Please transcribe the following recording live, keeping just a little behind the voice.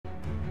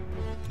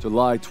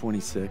July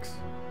 26th.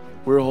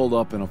 We're holed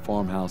up in a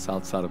farmhouse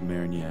outside of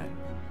Marigny.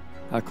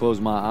 I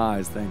close my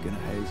eyes thinking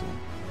of Hazel,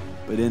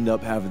 but end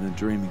up having the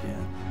dream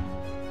again.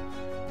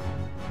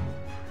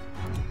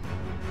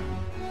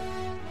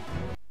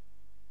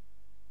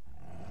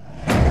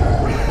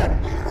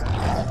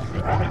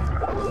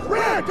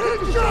 Red,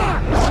 take a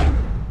shot!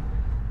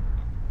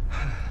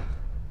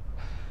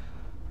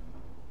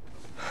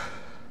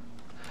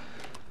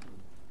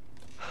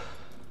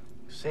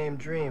 Same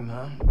dream,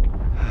 huh?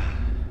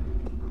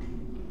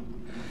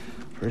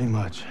 Pretty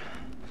much.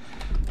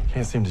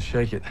 Can't seem to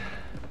shake it.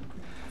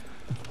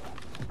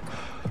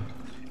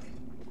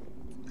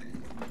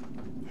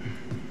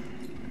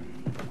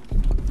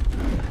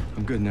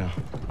 I'm good now.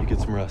 You get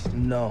some rest.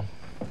 No.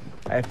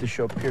 I have to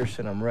show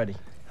Pierson I'm ready.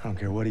 I don't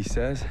care what he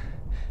says.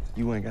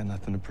 You ain't got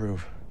nothing to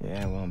prove.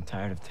 Yeah, well, I'm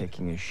tired of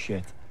taking his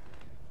shit.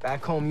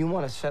 Back home, you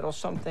want to settle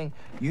something,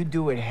 you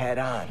do it head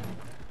on.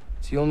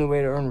 It's the only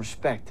way to earn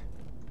respect.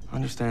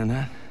 Understand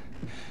that.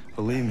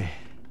 Believe me,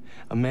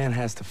 a man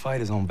has to fight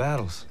his own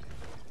battles.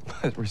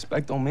 But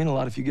respect don't mean a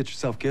lot if you get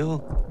yourself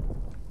killed.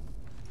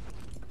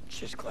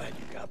 Just glad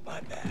you got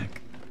my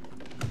back.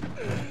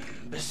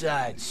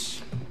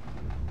 Besides,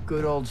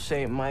 good old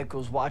St.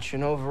 Michael's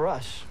watching over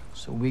us,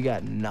 so we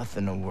got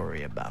nothing to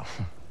worry about.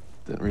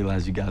 Didn't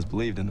realize you guys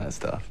believed in that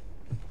stuff.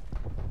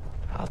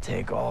 I'll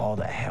take all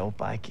the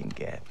help I can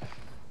get.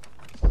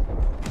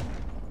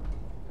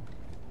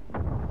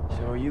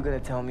 So are you gonna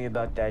tell me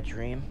about that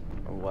dream,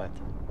 or what?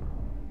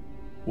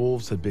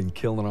 Wolves had been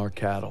killing our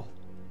cattle.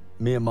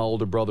 Me and my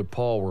older brother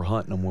Paul were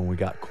hunting them when we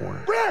got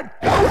cornered. Red!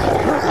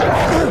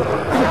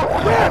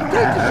 Red, take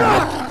the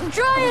shot! I'm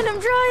trying!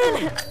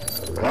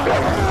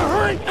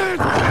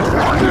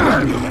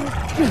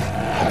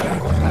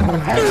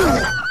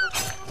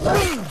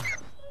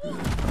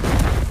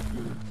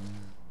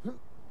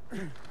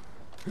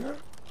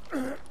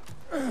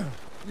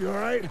 You all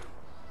right?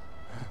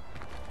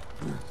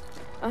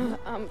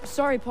 I'm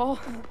sorry, Paul.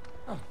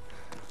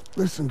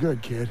 Listen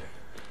good, kid.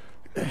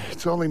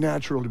 It's only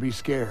natural to be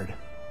scared.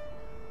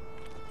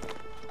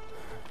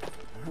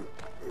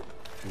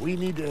 We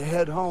need to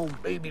head home,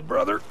 baby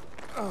brother.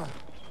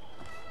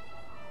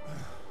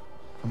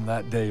 From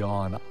that day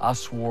on, I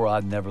swore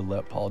I'd never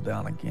let Paul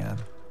down again.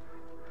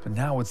 But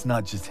now it's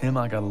not just him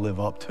I gotta live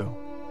up to.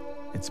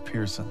 It's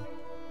Pierson.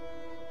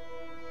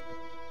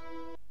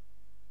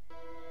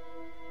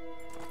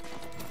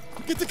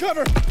 Get to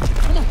cover!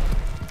 Come on!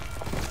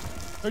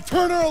 Now,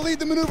 Turner will lead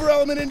the maneuver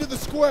element into the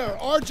square.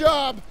 Our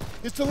job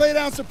is to lay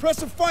down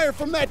suppressive fire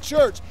from that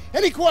church.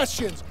 Any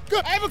questions?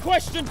 Good. I have a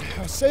question.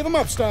 Save him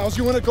up, Styles.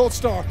 You win a gold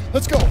star.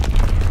 Let's go.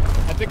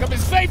 I think I'm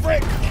his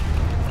favorite.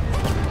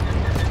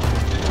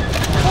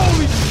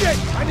 Holy shit!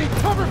 I need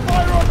cover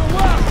fire on the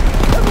left.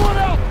 Everyone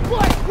else,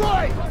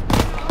 right!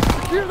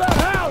 Secure that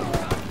house.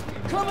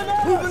 Coming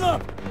up. Moving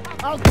up.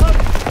 I'll cover.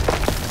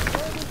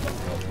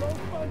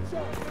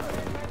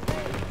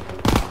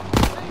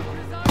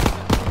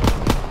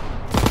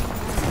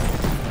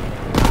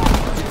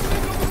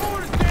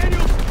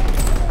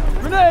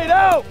 Grenade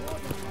out!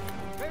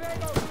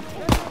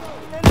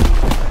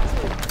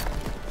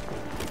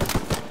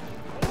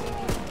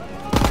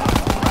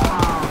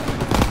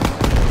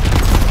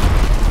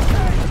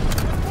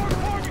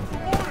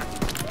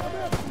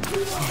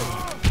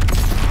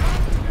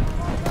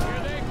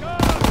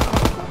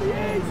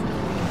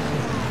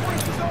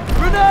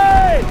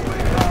 Grenade!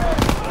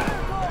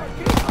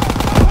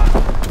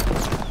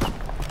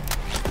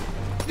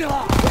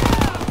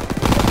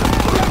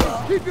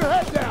 Keep your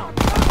head down.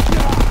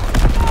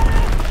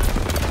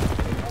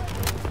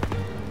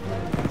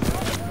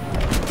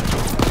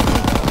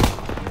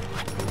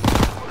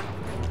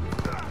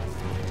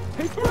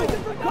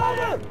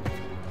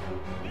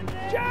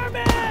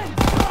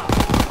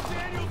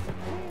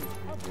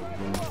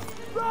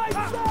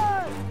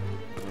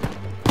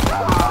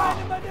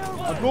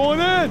 I'm going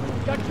in!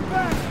 Got your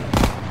back.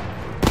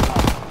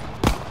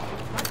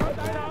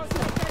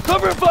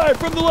 Cover fire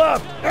from the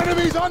left!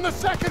 Enemies on the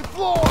second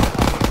floor.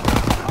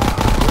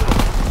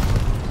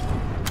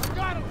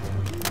 Got him.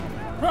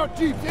 Route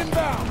jeeps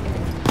inbound.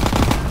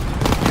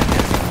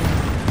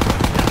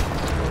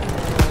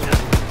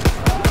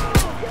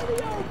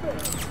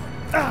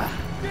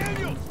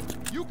 Daniels,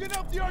 you get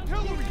up the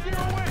artillery,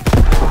 zero in.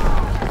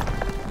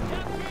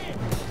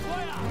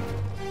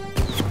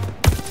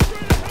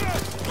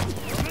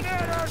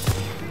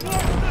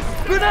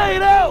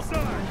 Grenade out!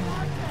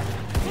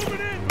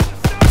 Moving in from the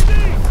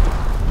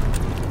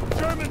southeast!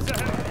 Germans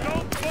ahead!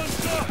 Don't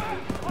bunch up!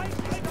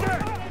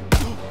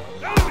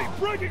 Enemy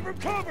breaking from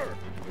cover!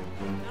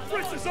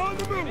 Fritz is on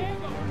the move!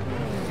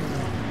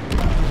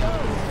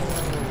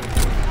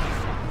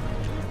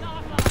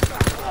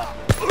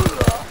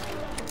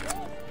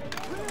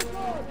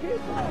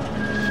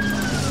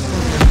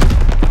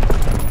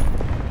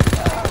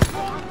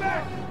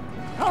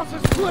 House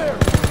is clear!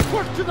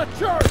 Push to the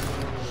church!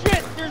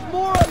 Shit, there's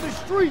more on the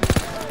street!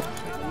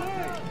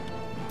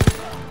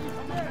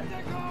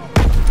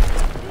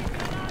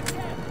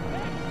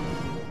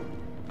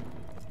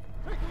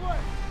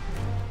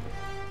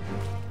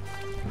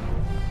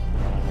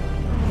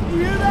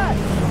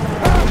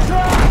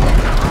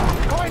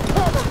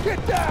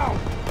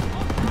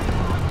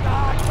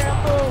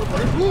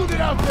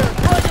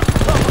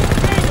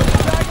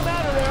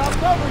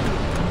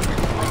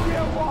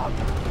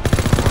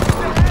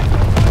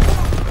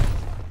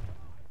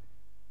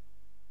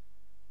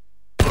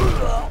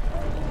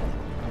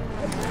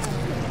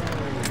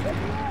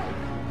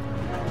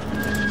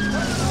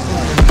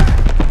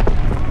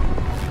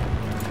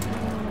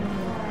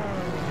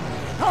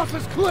 House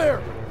is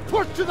clear!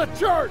 Push to the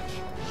church!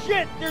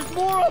 Shit, there's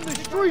more on the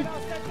street!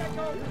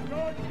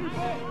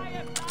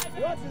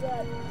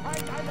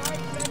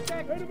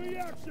 Enemy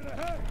action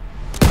ahead!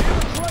 In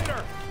the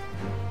crater!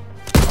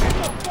 In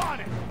the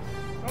bonnet!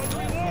 Don't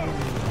reload!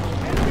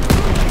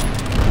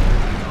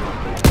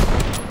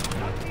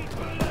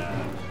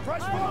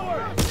 Press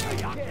forward!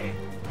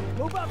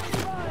 Move up!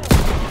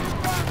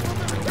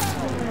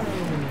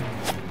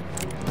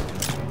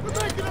 We're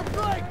making a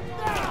break!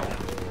 Now!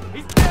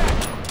 He's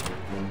dead!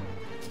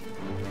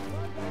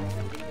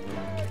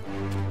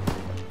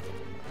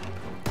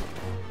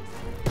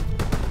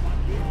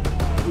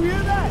 You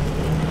hear that?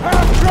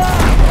 Half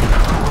track!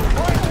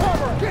 Find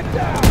cover! Get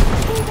down!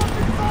 Move up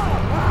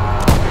inside!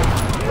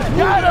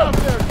 Got him!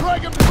 There!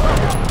 Drag him to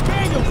cover!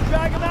 Daniels,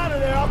 drag him out of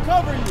there. I'll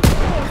cover you.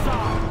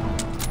 Bullseye!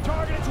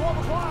 Target at 12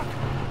 o'clock!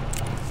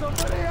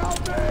 Somebody help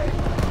me!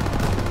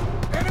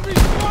 Enemy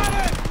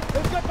spotted!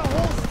 They've got the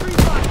whole street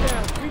locked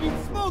down. We need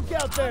smoke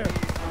out there.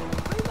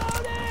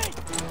 Reloading!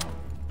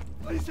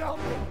 Please help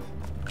me!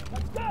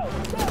 Let's go!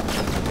 Let's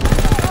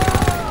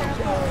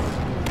go!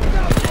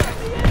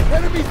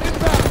 Enemies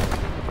inbound!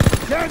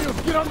 Daniels,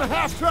 get on the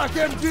half-track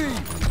MG!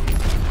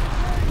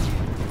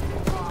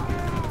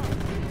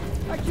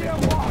 I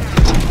can't walk!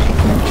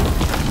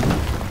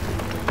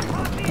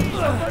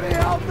 Somebody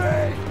help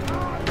me!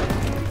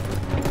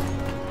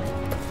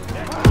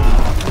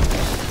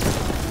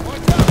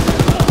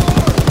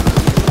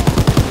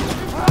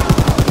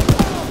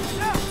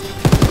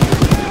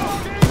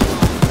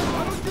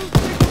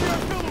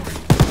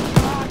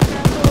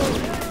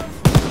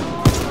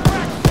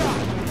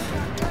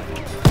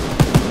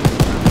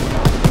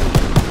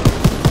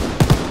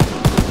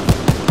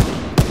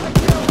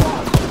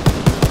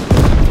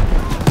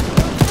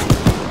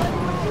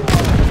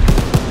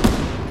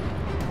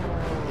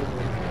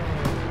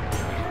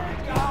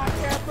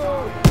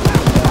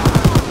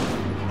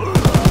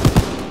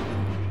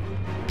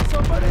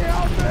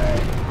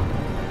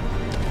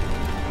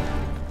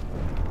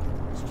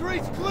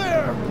 Street's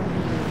clear!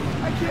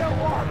 I can't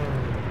walk!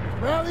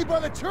 Rally by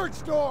the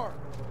church door!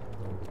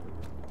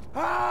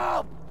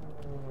 Help!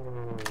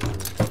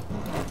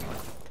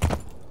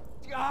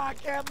 I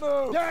can't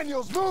move!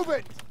 Daniels, move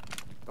it!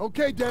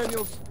 Okay,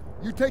 Daniels.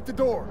 You take the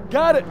door.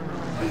 Got it!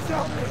 Please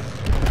help me!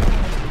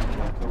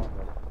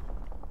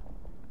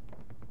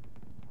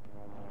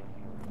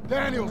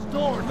 Daniels,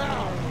 door,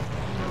 now!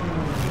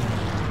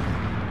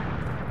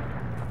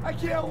 I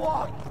can't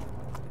walk!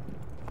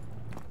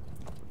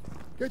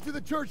 Get to the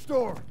church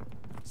door!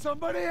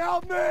 Somebody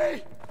help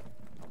me!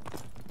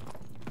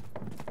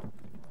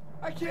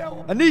 I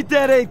can't... I need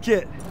that aid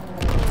kit!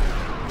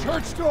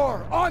 Church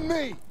door, on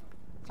me!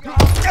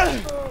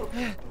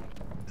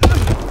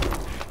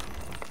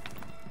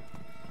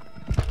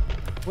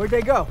 Where'd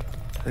they go?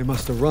 They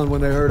must have run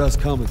when they heard us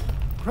coming.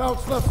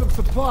 Krauts left some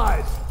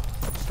supplies.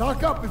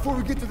 Stock up before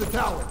we get to the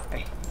tower.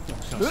 Hey,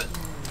 how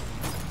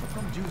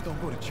come Jews don't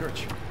go to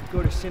church?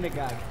 Go to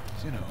synagogue.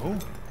 Who?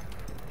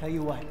 Tell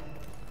you what,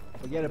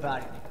 forget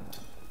about it.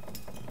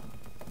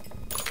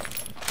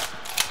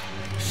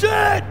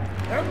 Shit!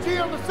 MG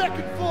on the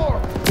second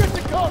floor! Get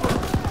to cover!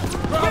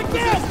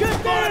 Krauts,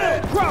 Get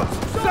down! Krauts,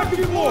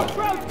 second floor!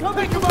 Crowd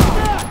coming! Take him out!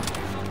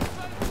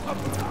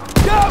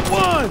 Got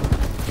one!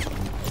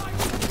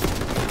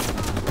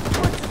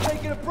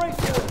 Taking a break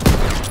here.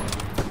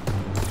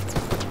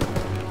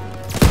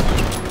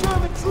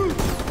 German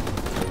troops!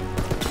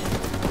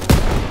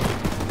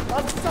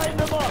 I'm sighting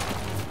them up!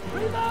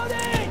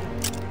 Reloading!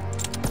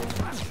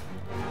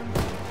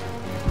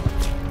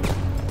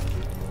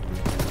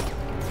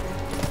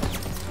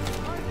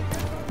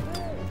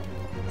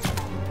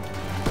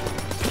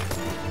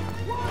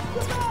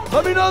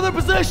 Let me know their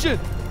position!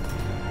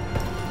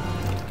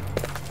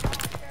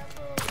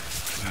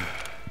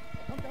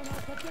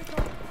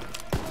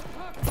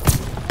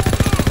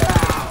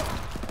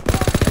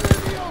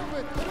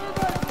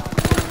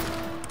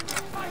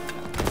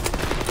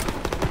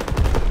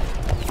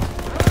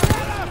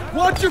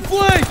 Watch your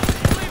flank!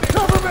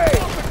 Cover me!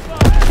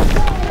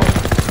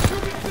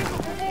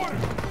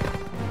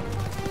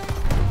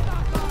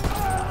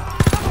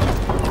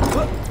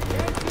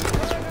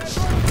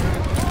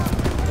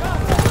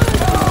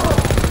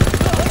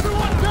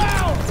 Everyone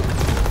down!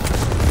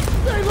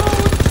 Stay low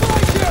and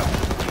fight him!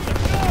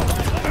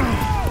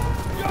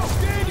 Yo,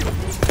 Daniel!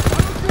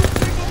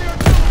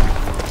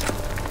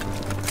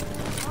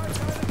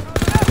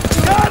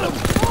 Got him!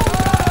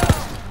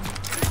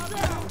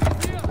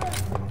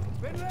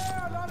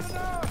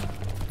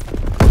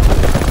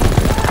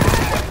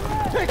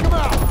 Take him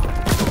out!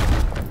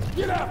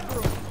 Get after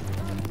him!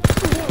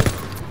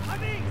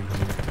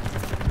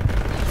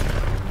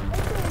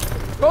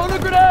 Throwing a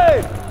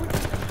grenade!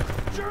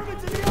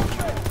 Germans in the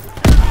open!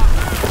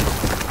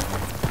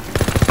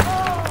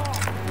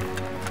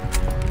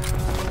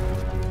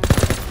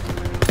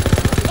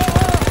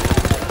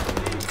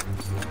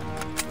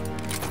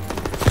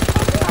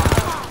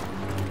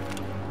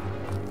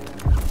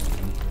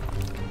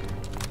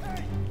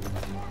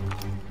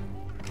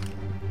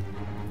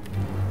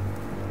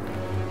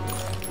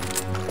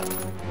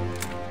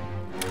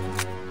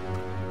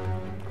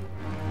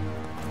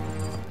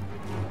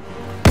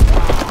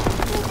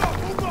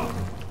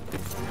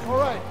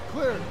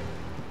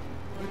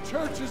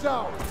 is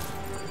ours.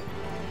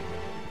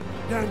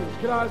 Daniels,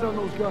 get eyes on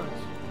those guns.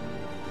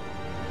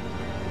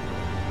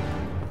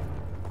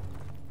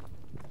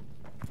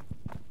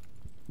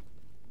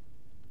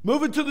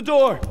 Move it to the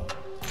door.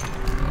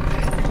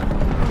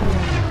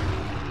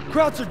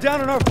 Krauts are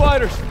down on our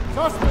fighters.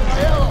 Suspect,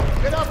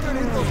 Aiello, get up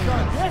underneath those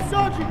guns. Yes,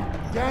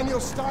 Sergeant! Daniel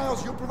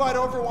Stiles, you provide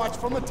overwatch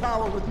from the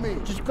tower with me.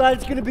 Just glad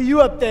it's gonna be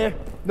you up there.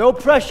 No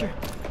pressure.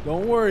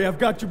 Don't worry, I've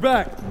got your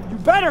back. You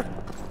better!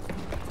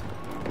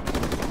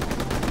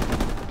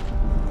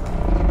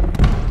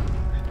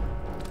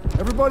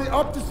 Everybody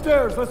up the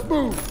stairs, let's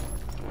move.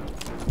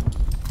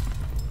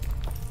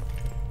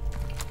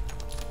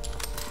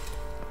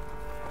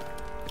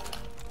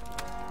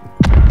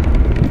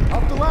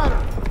 Up the ladder.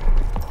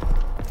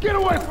 Get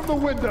away from the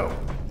window.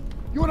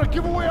 You want to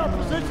give away our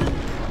position?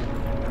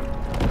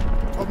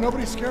 Hope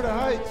nobody's scared of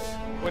heights.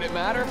 Would it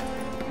matter?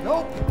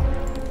 Nope.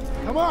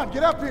 Come on,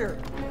 get up here.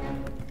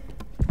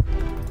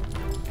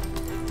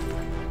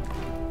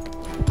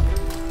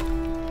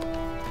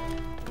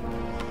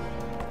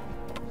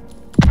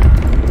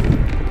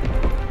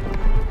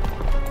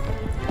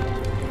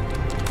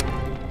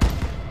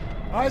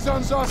 Eyes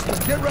on Zussman,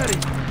 get ready.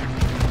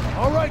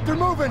 All right, they're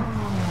moving.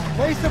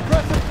 Place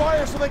suppressive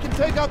fire so they can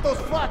take out those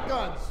flak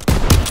guns.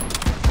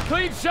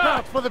 Clean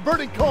shot! For the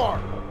burning car.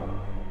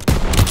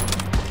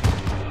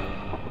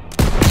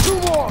 2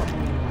 more.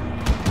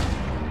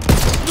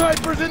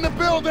 Snipers in the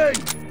building.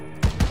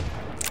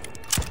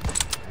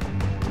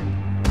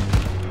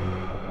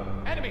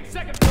 Enemy,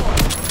 second floor!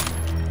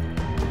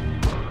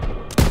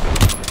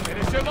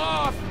 Finish him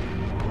off!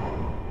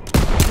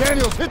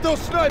 Daniels, hit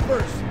those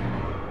snipers.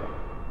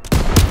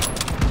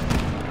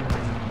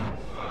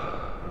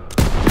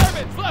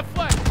 Germans, left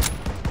flank!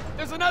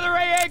 There's another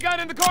AA gun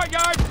in the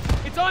courtyard!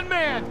 It's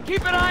unmanned!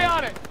 Keep an eye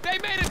on it! They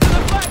made it to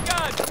the flat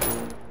gun!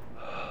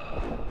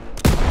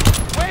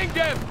 Winged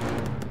him!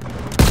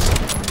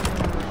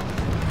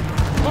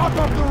 Lock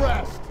up the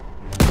rest.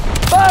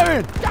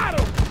 Firing! Got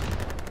him!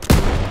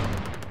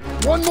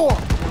 1 more.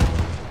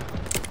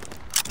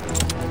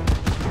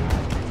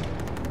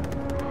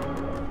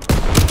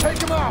 Take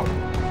him out.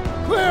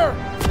 Clear.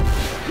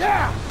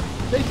 Yeah,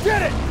 they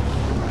did it.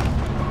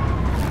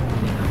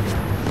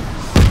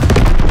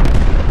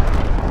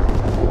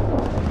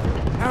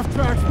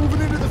 Half-tracks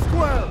moving into the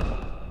square.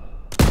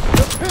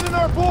 They're pinning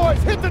our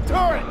boys. Hit the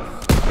turrets.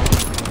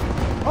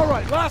 All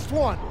right, last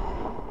one.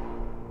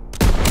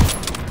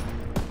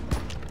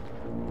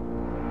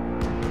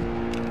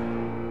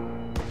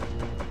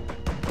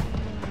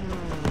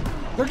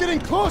 They're getting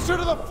closer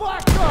to the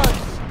flak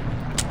guns.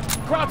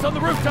 Krauts on the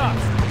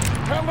rooftops!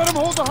 Can't let them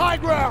hold the high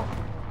ground.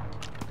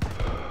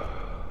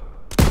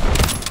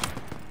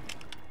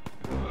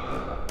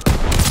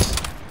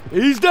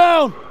 He's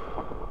down!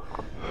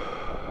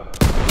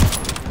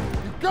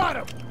 You got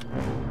him!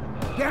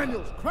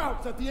 Daniels,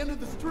 Krauts at the end of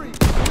the street.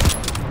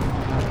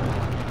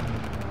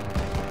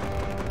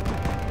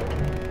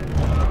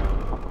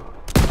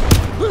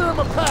 Clear him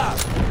a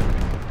path.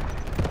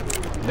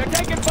 They're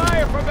taking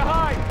fire from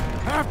behind!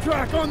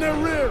 Half-track on their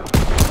rear.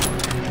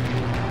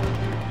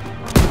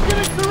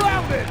 Getting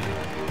surrounded.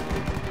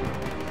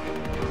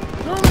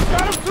 Germans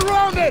got him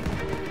surrounded.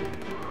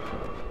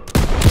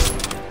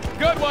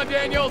 Good one,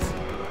 Daniels!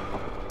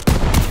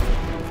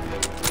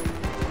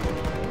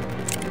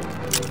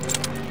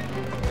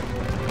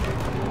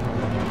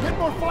 Get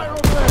more fire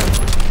over there.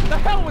 The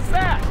hell was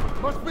that?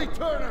 Must be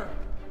Turner.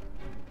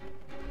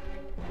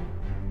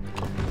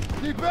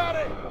 Keep at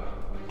it.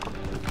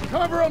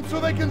 Cover them so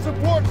they can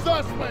support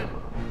Zussman.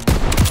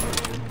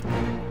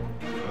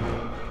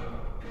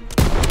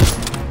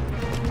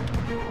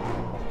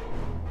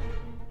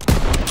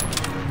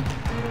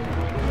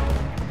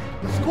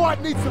 The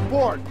squad needs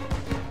support.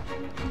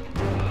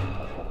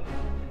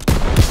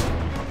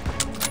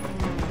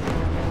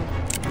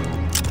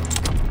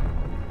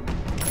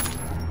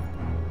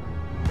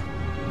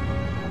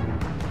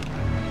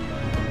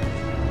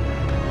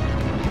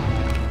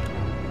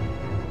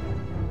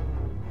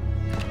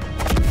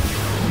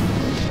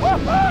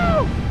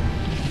 Woohoo!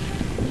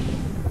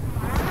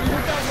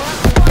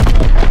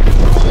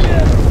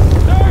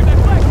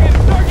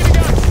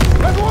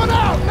 Everyone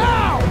out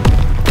now!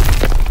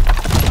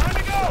 Time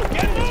to go!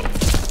 Get them!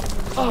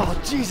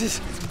 Oh,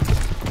 Jesus!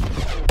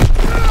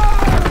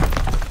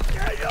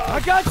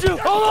 I got you!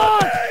 Hold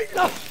on!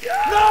 No!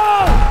 No!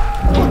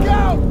 Look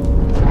out!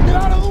 Get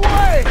out of the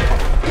way!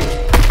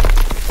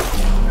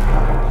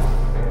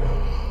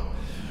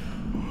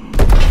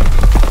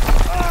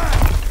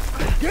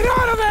 Get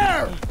out of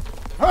there!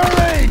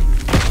 Hurry!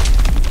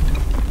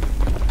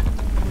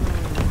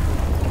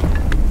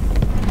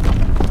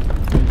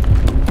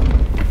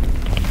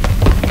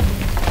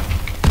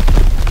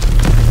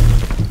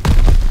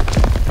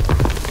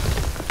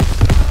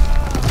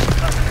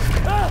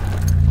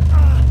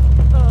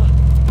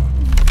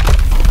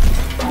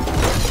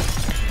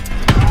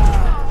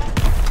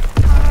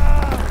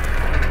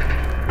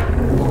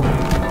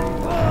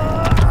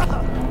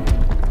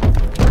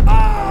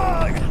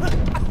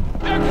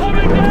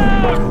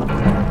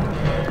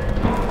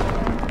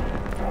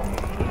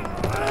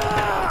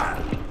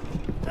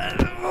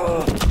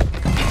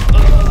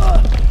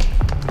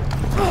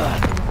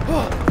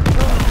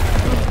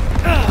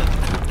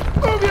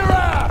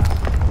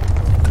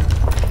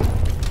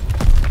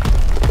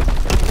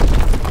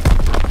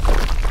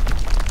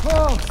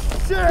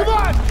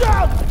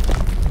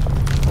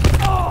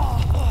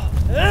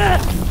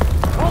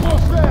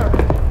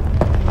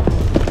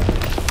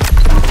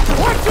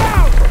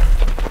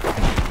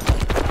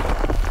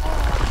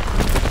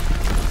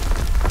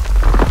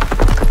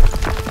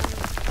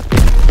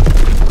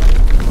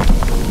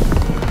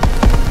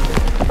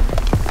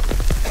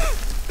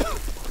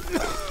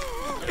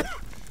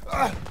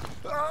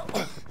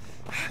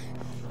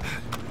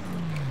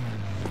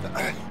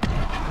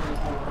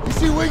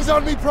 things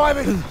on me,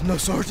 Private? No,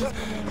 Sergeant.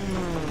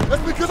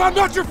 That's because I'm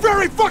not your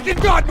fairy fucking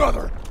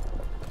godmother!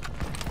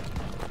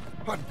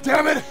 God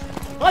damn it!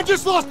 I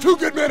just lost 2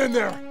 good men in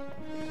there!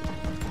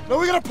 Now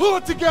we gotta pull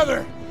it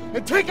together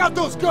and take out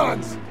those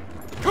guns!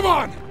 Come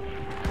on!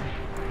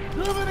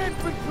 German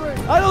infantry!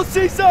 I don't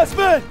see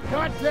suspect!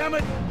 God damn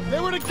it! They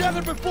were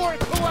together before it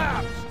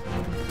collapsed!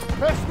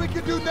 Best we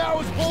can do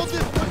now is hold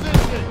this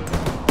position!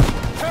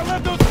 Can't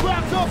let those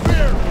traps up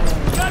here!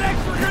 Got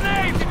extra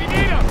grenades if you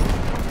need them!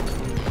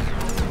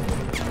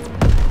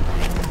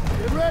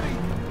 Get ready!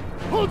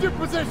 Hold your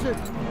position!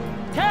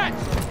 Catch!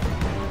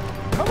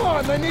 Come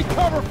on, they need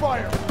cover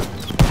fire!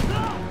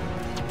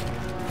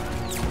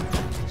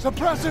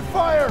 Suppressive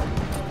fire!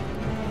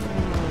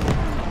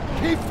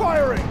 Keep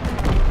firing!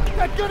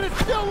 That gun is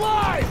still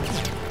live!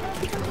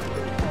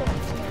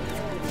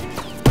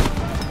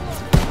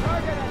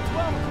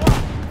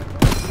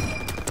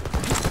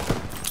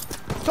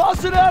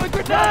 Toss it out a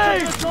grenade!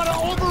 They're trying to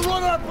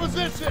overrun our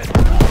position! Use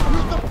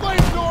the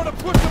flamethrower to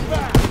push them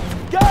back!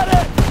 Got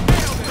it!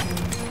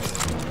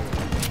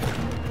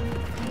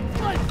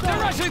 They're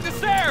rushing the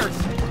stairs!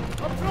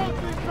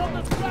 Approaching from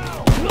the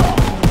south!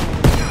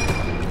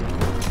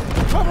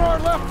 Cover our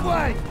left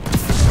flank!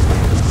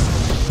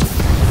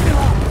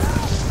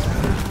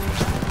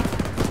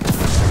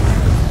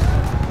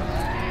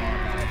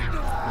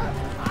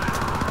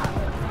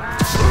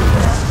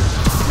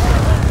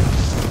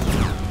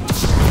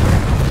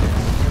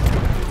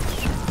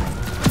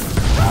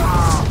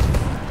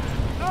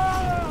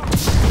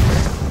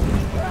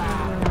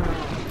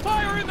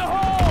 Fire in the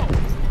hole!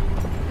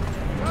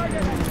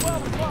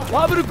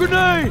 Lob it a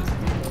grenade!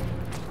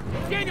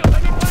 Daniel,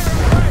 let me fire in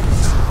the right!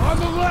 On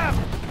the left!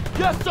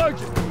 Yes,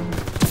 Sergeant!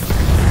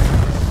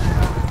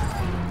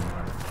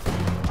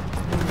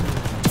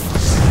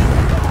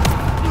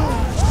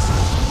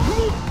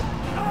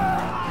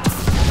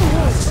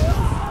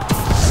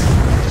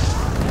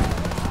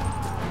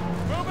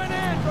 Moving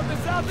in from the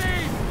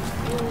southeast!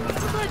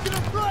 We're making a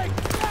break!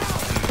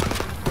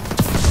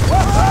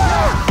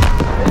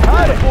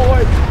 Hide it,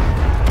 boy!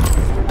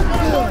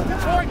 Mark the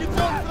target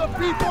zone for the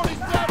P-47!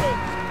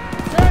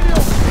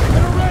 Daniel,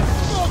 get a red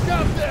smoke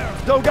out there!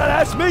 Don't gotta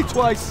ask me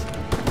twice!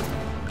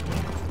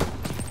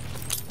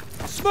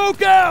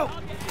 Smoke out!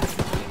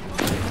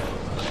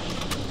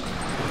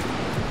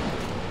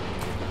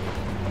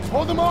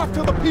 Hold them off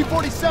till the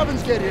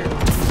P-47s get here!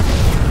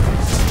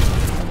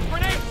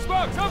 Grenades and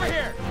smokes, over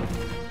here!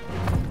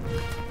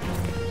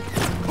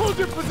 Hold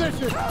your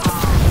position!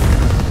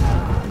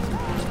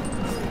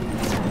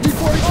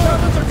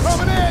 P-47s are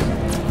coming in!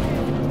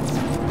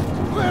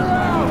 Clear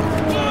out!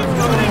 Bullets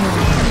coming in!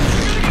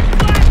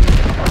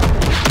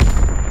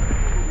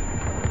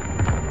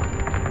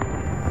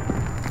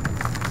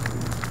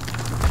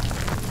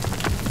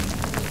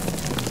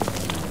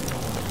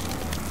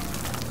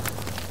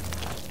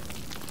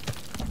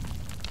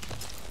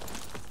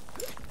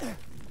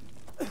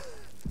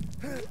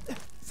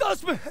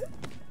 Suspect!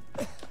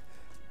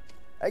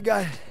 I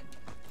got it.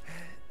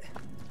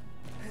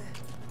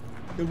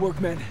 Good work,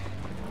 men.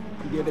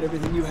 You gave it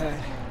everything you had.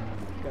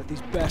 Got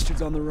these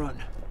bastards on the run.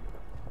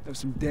 That was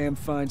some damn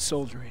fine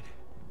soldiering.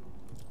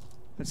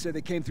 I'd say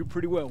they came through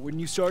pretty well,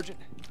 wouldn't you, Sergeant?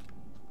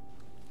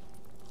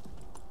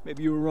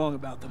 Maybe you were wrong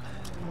about them.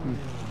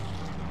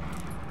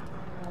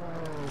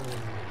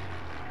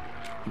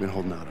 You've been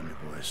holding out on me,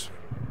 boys.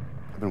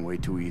 I've been way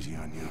too easy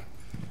on you.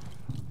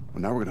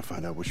 Well, now we're gonna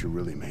find out what you're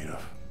really made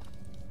of.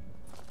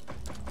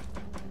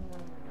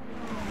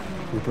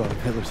 We brought him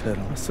Hitler's head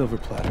on a silver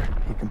platter.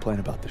 He complained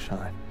about the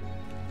shine.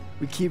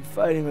 We keep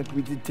fighting like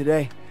we did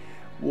today,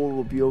 war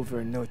will be over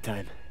in no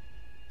time.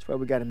 That's why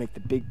we gotta make the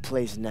big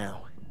plays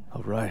now.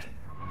 All right,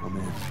 I'm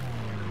in.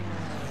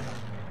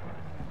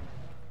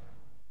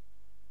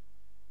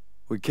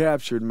 We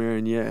captured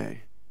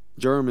Marigny.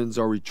 Germans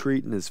are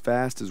retreating as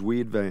fast as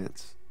we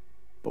advance.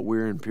 But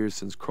we're in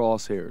Pierson's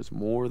crosshairs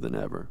more than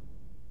ever.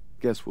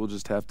 Guess we'll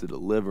just have to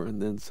deliver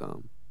and then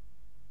some.